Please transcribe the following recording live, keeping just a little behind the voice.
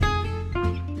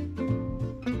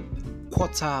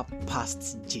Quarter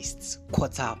past gists,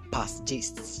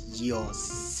 your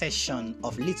session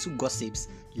of little gossips,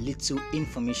 little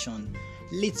information,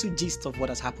 little gist of what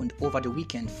has happened over the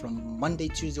weekend from Monday,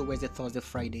 Tuesday, Wednesday, Thursday,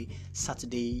 Friday,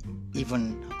 Saturday,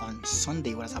 even on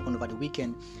Sunday, what has happened over the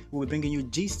weekend. We'll be bringing you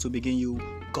gist, we'll be bringing you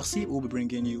gossip, we'll be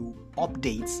bringing you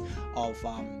updates of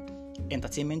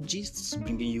entertainment gists,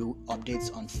 bringing you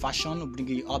updates on fashion, we'll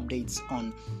bringing you updates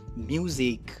on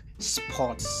music,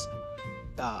 sports,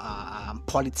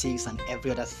 politics, and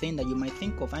every other thing that you might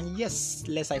think of. And yes,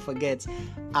 lest I forget,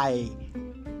 I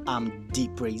am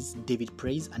David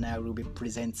Praise, and I will be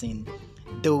presenting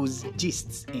those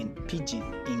gists in Pidgin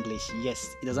English.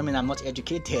 Yes, it doesn't mean I'm not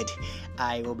educated.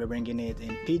 I will be bringing it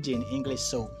in Pidgin English.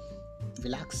 So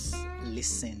relax,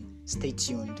 listen, stay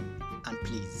tuned, and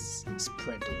please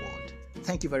spread the word.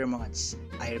 Thank you very much.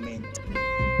 I remain